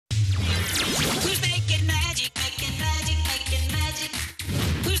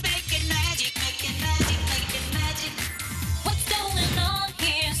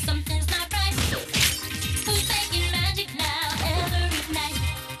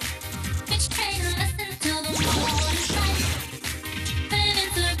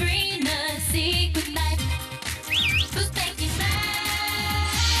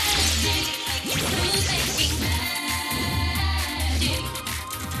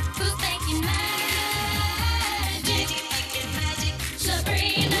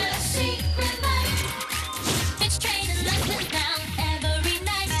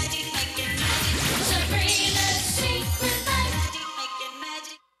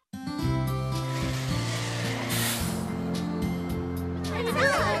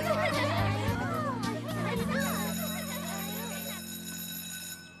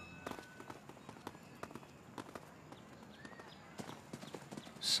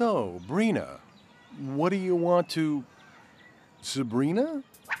So, Brina, what do you want to... Sabrina?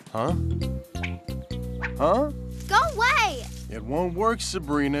 Huh? Huh? Go away! It won't work,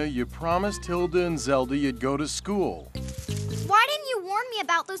 Sabrina. You promised Hilda and Zelda you'd go to school. Why didn't you warn me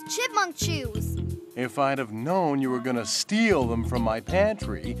about those chipmunk shoes? If I'd have known you were gonna steal them from my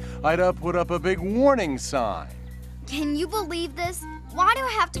pantry, I'd have put up a big warning sign. Can you believe this? Why do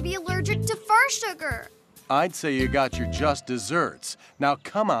I have to be allergic to fir sugar? I'd say you got your just desserts. Now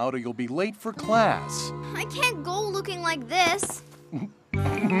come out or you'll be late for class. I can't go looking like this.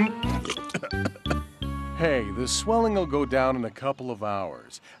 Hey, the swelling will go down in a couple of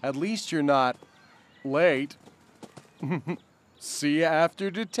hours. At least you're not late. See you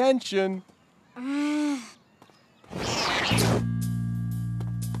after detention.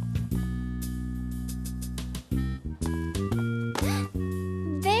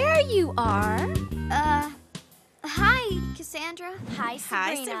 There you are. Hi, Cassandra. Hi, Sabrina.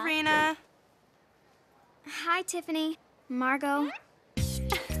 Hi, Sabrina. Hi, Tiffany. Margot.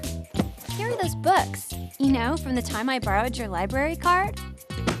 Here are those books, you know, from the time I borrowed your library card.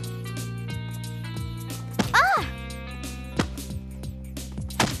 Ah!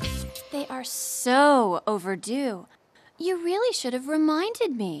 They are so overdue. You really should have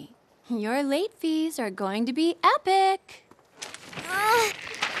reminded me. Your late fees are going to be epic.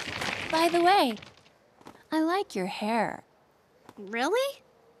 By the way, I like your hair. Really?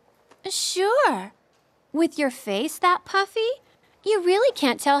 Sure. With your face that puffy, you really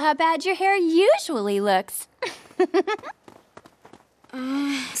can't tell how bad your hair usually looks.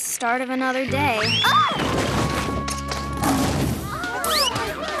 Start of another day.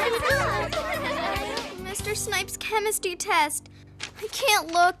 Mr. Snipes' chemistry test. I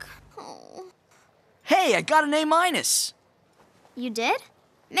can't look. Oh. Hey, I got an A-. You did?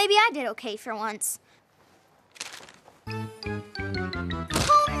 Maybe I did okay for once.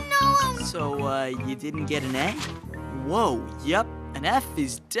 Oh, no! So, you didn't get an A? Whoa, yep, an F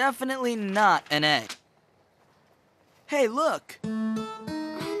is definitely not an A. Hey, look.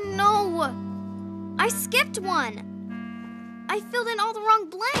 No! I skipped one. I filled in all the wrong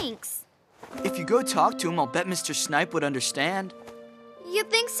blanks. If you go talk to him, I'll bet Mr. Snipe would understand. You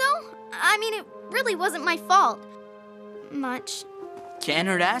think so? I mean, it really wasn't my fault. Much. Can't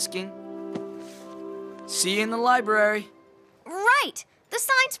hurt asking. See you in the library. Right! The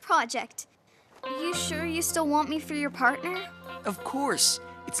science project. You sure you still want me for your partner? Of course.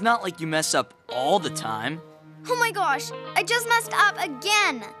 It's not like you mess up all the time. Oh my gosh, I just messed up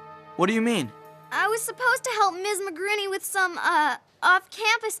again. What do you mean? I was supposed to help Ms. McGrooney with some,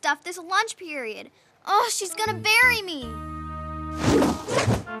 off-campus stuff this lunch period. Oh, she's gonna bury me.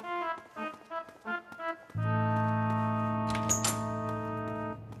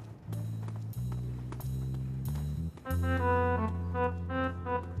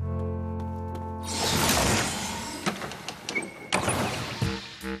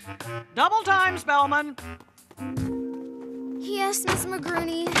 Double time, Spellman. Yes, Ms.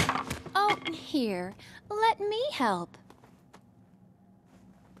 McGrooney. Oh, here, let me help.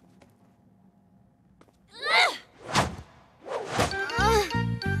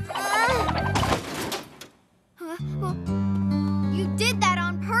 You did that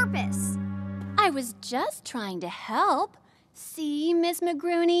on purpose. I was just trying to help. See, Miss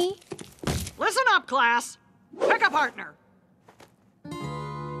McGrooney? Listen up, class. Pick a partner.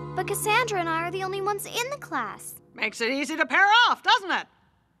 But Cassandra and I are the only ones in the class. Makes it easy to pair off, doesn't it?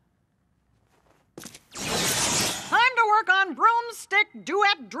 Time to work on broomstick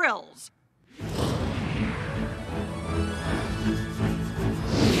duet drills.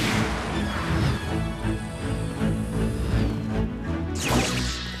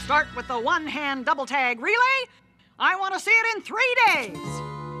 Start with the one-hand double tag relay. I want to see it in 3 days.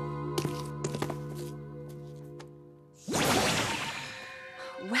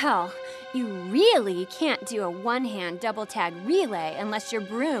 Well, you really can't do a one-hand double tag relay unless your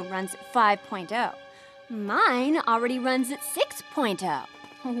broom runs at 5.0. Mine already runs at 6.0.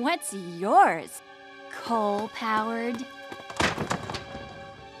 What's yours? Coal-powered?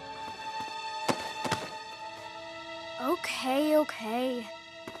 Okay.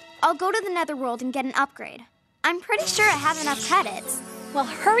 I'll go to the Netherworld and get an upgrade. I'm pretty sure I have enough credits. Well,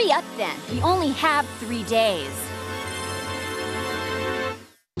 hurry up then. You only have 3 days.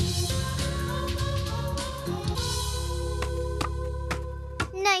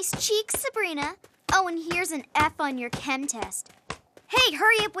 Nice cheeks, Sabrina. Oh, and here's an F on your chem test. Hey,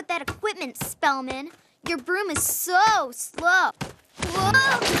 hurry up with that equipment, Spellman. Your broom is so slow.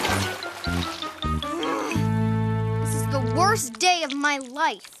 Whoa! This is the worst day of my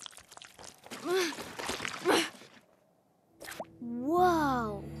life.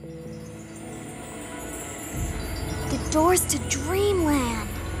 Whoa. The doors to dreamland.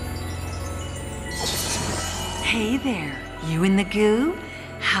 Hey there, you in the goo?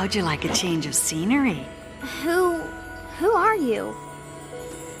 How'd you like a change of scenery? Who are you?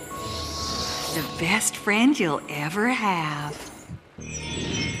 The best friend you'll ever have.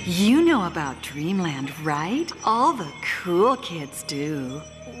 You know about Dreamland, right? All the cool kids do.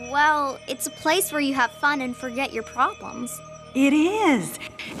 Well, it's a place where you have fun and forget your problems. It is.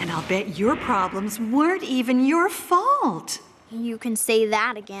 And I'll bet your problems weren't even your fault. You can say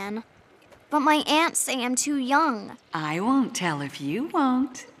that again. But my aunts say I'm too young. I won't tell if you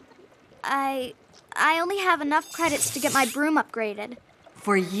won't. I only have enough credits to get my broom upgraded.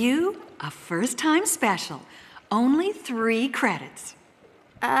 For you, a first-time special. Only 3 credits.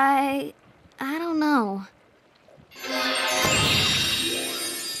 I don't know.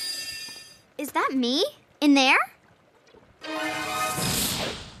 Is that me? In there?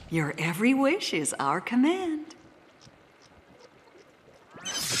 Your every wish is our command.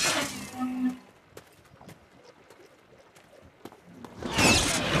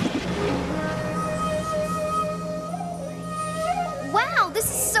 Wow, this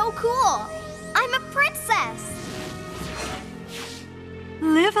is so cool! I'm a princess!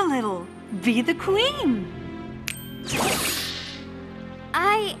 Live a little. Be the queen.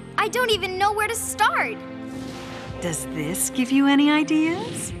 I don't even know where to start. Does this give you any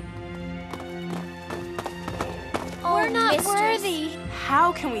ideas? We're not mistress. worthy.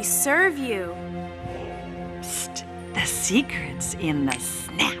 How can we serve you? Psst. The secret's in the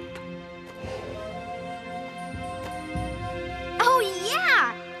snap. Oh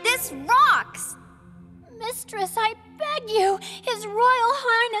yeah! This rocks! Mistress, I beg you. His Royal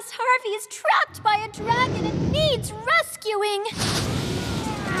Highness Harvey is trapped by a dragon and needs rescuing.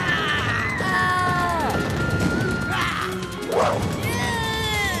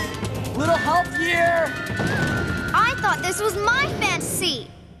 Little help here! I thought this was my fantasy!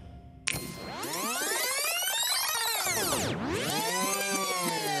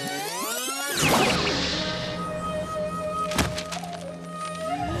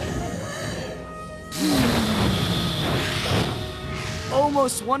 Oh,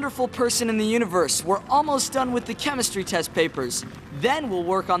 most wonderful person in the universe. We're almost done with the chemistry test papers. Then we'll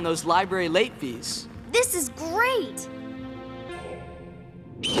work on those library late fees. This is great!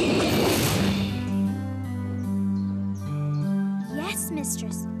 Yes,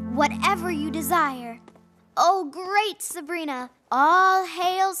 mistress. Whatever you desire. Oh, great, Sabrina. All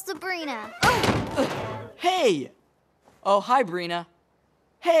hail Sabrina. Oh, Hey! Oh, hi, Brina.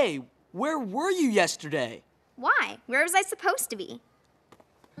 Hey, where were you yesterday? why? Where was I supposed to be?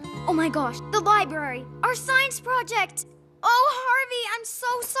 Oh my gosh, the library. Our science project. Oh, Harvey, I'm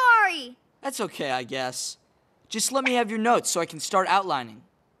so sorry. That's okay, I guess. Just let me have your notes so I can start outlining.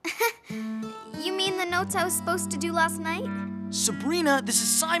 You mean the notes I was supposed to do last night? Sabrina, this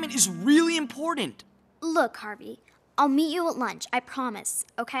assignment is really important. Look, Harvey, I'll meet you at lunch, I promise,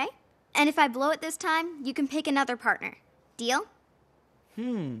 okay? And if I blow it this time, you can pick another partner. Deal?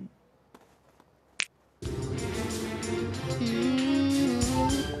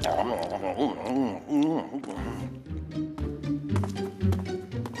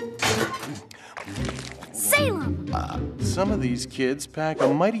 Salem! Some of these kids pack a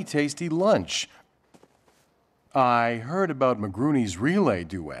mighty tasty lunch. I heard about McGrooney's relay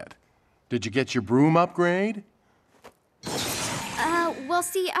duet. Did you get your broom upgrade? Well,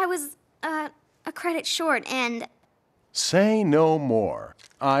 see, I was, a credit short, and Say no more.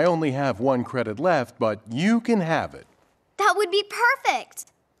 I only have 1 credit left, but you can have it. that would be perfect!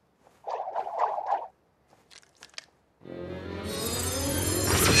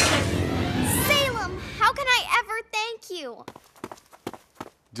 Salem, how can I ever thank you?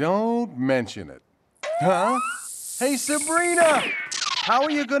 Don't mention it. Huh? Hey, Sabrina! How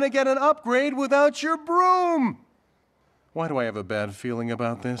are you gonna get an upgrade without your broom? Why do I have a bad feeling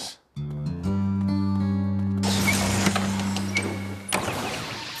about this?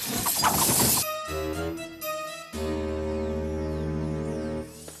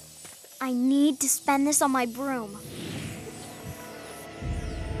 I need to spend this on my broom.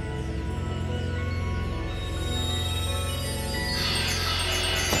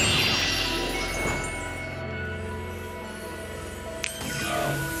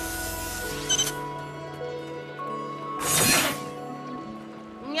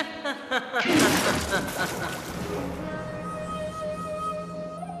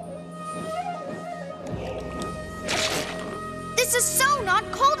 This is so not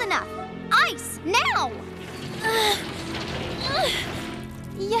cold enough! Ice, now!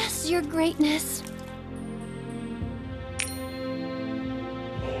 Yes, Your Greatness.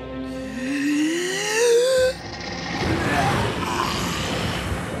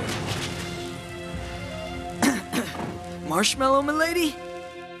 marshmallow, milady?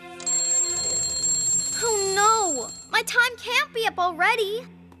 Oh no! My time can't be up already.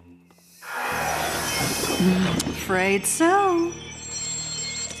 Afraid so.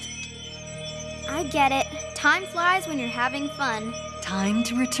 I get it. Time flies when you're having fun. Time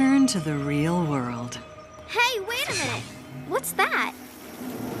to return to the real world. Hey, wait a minute. What's that?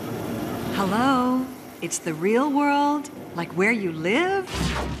 Hello? It's the real world? Like where you live?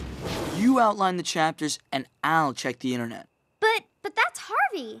 You outline the chapters and I'll check the internet. But that's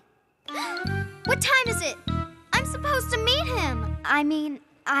Harvey. What time is it? I'm supposed to meet him. I mean,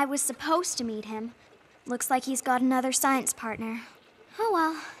 I was supposed to meet him. Looks like he's got another science partner. Oh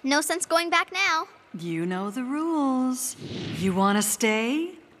well, no sense going back now. You know the rules. You want to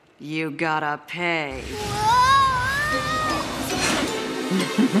stay? You gotta pay.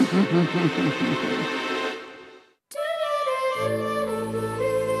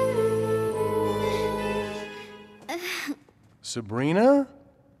 Sabrina?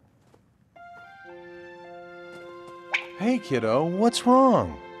 Hey, kiddo, what's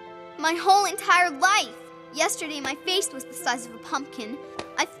wrong? My whole entire life. Yesterday, my face was the size of a pumpkin.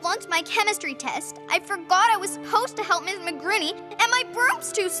 I flunked my chemistry test. I forgot I was supposed to help Ms. McGrooney, and my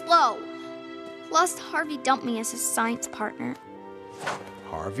broom's too slow. Plus, Harvey dumped me as his science partner.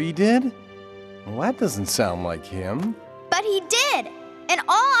 Harvey did? Well, that doesn't sound like him. But he did! And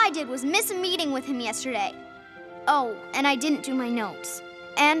all I did was miss a meeting with him yesterday. Oh, and I didn't do my notes.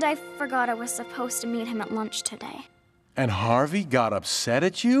 And I forgot I was supposed to meet him at lunch today. And Harvey got upset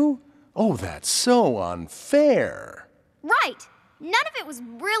at you? Oh, that's so unfair. Right! None of it was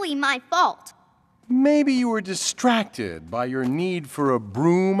really my fault. Maybe you were distracted by your need for a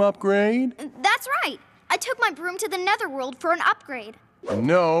broom upgrade? That's right. I took my broom to the netherworld for an upgrade.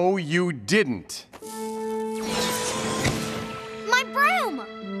 No, you didn't. My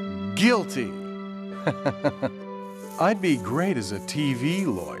broom! Guilty. I'd be great as a TV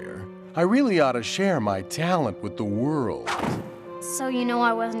lawyer. I really ought to share my talent with the world. So you know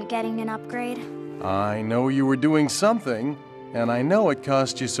I wasn't getting an upgrade? I know you were doing something, and I know it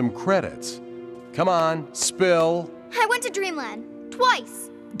cost you some credits. Come on, spill. I went to Dreamland.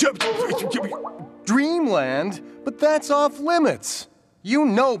 Twice. Dreamland? But that's off limits. You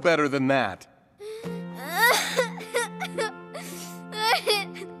know better than that.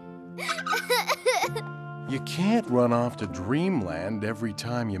 You can't run off to Dreamland every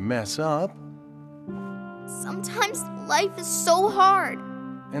time you mess up. Sometimes life is so hard.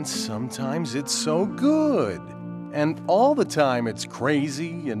 And sometimes it's so good. And all the time it's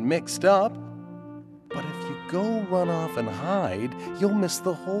crazy and mixed up. But if you go run off and hide, you'll miss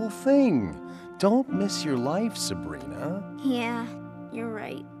the whole thing. Don't miss your life, Sabrina. Yeah, you're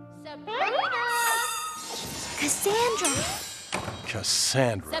right. Sabrina! Cassandra!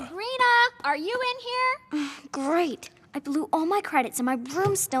 Cassandra. Sabrina, are you in here? Great. I blew all my credits and my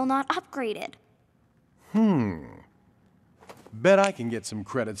broom's still not upgraded. Bet I can get some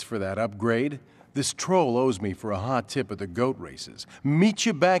credits for that upgrade. This troll owes me for a hot tip at the goat races. Meet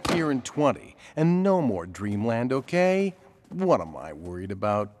you back here in 20, and no more Dreamland, okay? What am I worried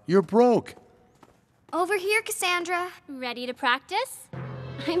about? You're broke. Over here, Cassandra. Ready to practice?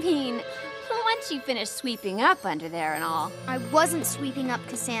 I mean, once you finish sweeping up under there and all. I wasn't sweeping up,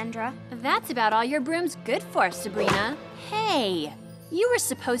 Cassandra. That's about all your broom's good for, Sabrina. Hey, you were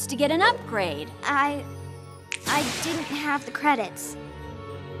supposed to get an upgrade. I didn't have the credits.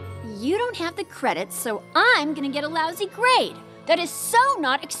 You don't have the credits, so I'm gonna get a lousy grade. That is so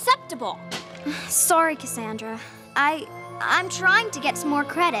not acceptable. Sorry, Cassandra. I'm trying to get some more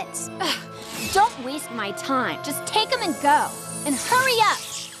credits. Don't waste my time. Just take them and go. And hurry up.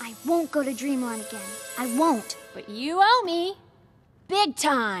 I won't go to Dreamland again. I won't. But you owe me. Big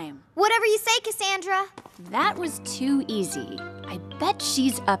time. Whatever you say, Cassandra. That was too easy. I bet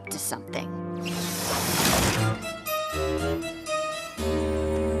she's up to something.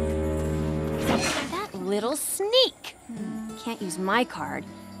 That little sneak. Can't use my card.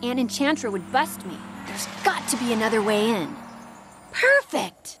 Aunt Enchantra would bust me. There's got to be another way in.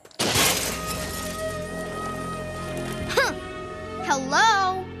 Perfect.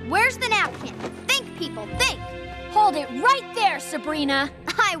 Hello? Where's the napkin? Think, people, think. Hold it right there, Sabrina.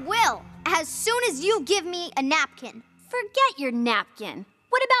 I will, as soon as you give me a napkin. Forget your napkin.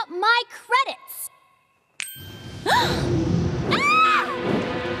 What about my credits? Ah!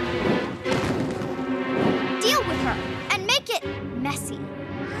 Deal with her and make it messy.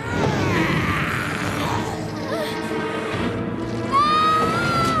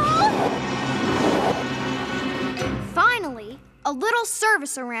 Finally, a little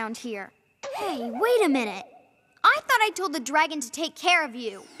service around here. Hey, wait a minute. I thought I told the dragon to take care of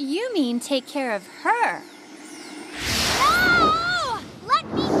you. You mean take care of her? No! Let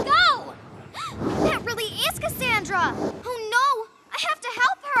me go! That really is Cassandra! Oh no! I have to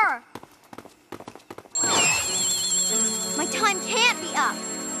help her! My time can't be up!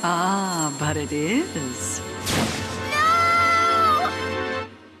 Ah, but it is. No!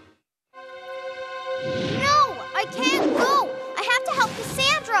 No! I can't go! I have to help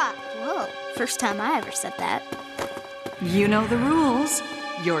Cassandra! Whoa, first time I ever said that. You know the rules.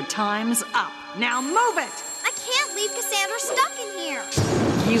 Your time's up. Now move it! I can't leave Cassandra stuck in here!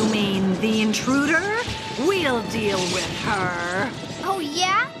 You mean the intruder? We'll deal with her. Oh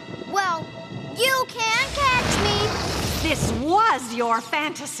yeah? Well, you can't catch me! This was your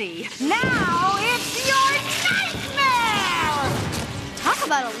fantasy. Now it's your nightmare! Talk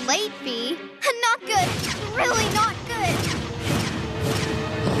about a late fee. Not good. Really not good.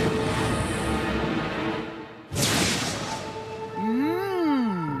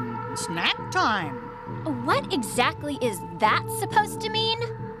 Snack time. What exactly is that supposed to mean?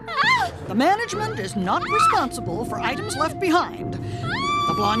 Ah! The management is not responsible for items left behind.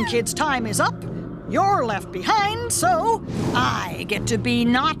 The blonde kid's time is up. You're left behind, so I get to be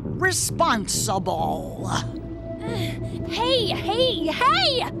not responsible. Hey!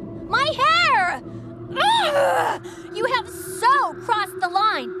 My hair! Ugh! You have so crossed the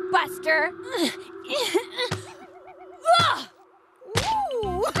line, Buster. Ugh!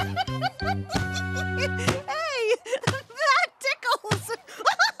 Ooh. Hey, that tickles.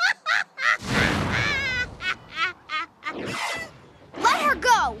 Let her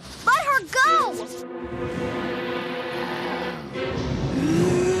go! Let her go!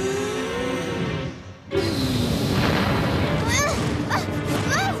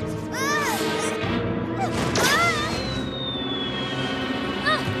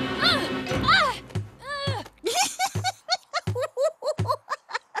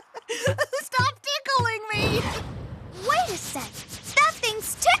 Stop tickling me. Wait a sec. That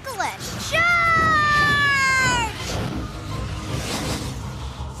thing's ticklish. Charge!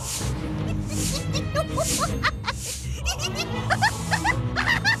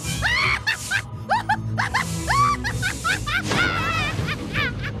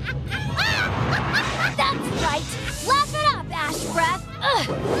 That's right. Laugh it up, Ash Breath. Ugh.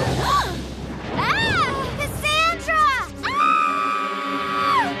 Ah! Cassandra!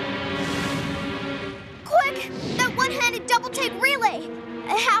 Ah! Quick! That one-handed double-take relay!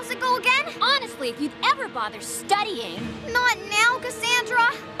 How's it go again? Honestly, if you'd ever bother studying. Not now,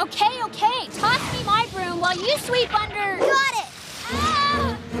 Cassandra! Okay. Toss me my broom while you sweep under. Got it!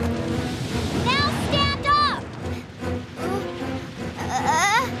 Ah! Now stand up.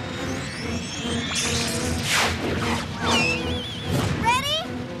 Ready?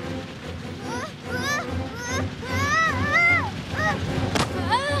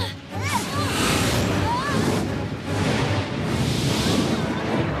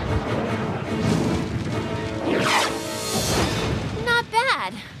 Not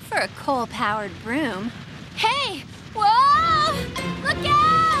bad for a coal-powered broom. Hey! Whoa! Look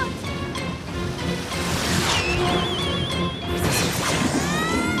out!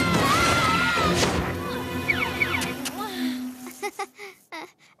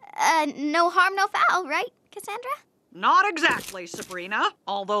 No harm, no foul, right, Cassandra? Not exactly, Sabrina.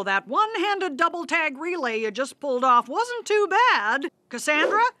 Although that one-handed double tag relay you just pulled off wasn't too bad.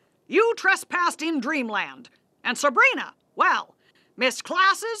 Cassandra, you trespassed in Dreamland. And Sabrina, well, missed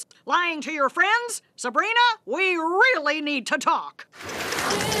classes, lying to your friends. Sabrina, we really need to talk.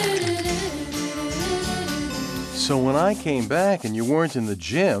 So when I came back and you weren't in the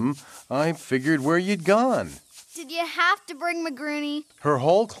gym, I figured where you'd gone. Did you have to bring McGrooney? Her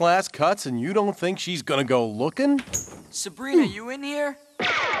whole class cuts and you don't think she's gonna go looking? Sabrina, you in here?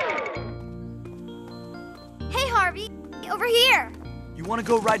 Hey, Harvey, over here. You want to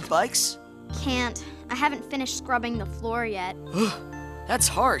go ride bikes? Can't. I haven't finished scrubbing the floor yet. That's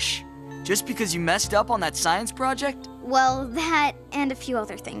harsh. Just because you messed up on that science project? Well, that and a few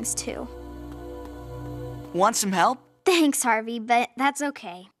other things, too. Want some help? Thanks, Harvey, but that's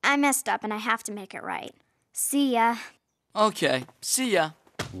okay. I messed up and I have to make it right. See ya. Okay, see ya.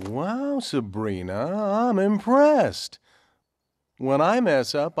 Wow, Sabrina, I'm impressed. When I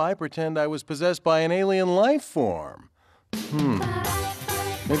mess up, I pretend I was possessed by an alien life form.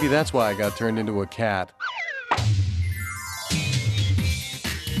 Maybe that's why I got turned into a cat.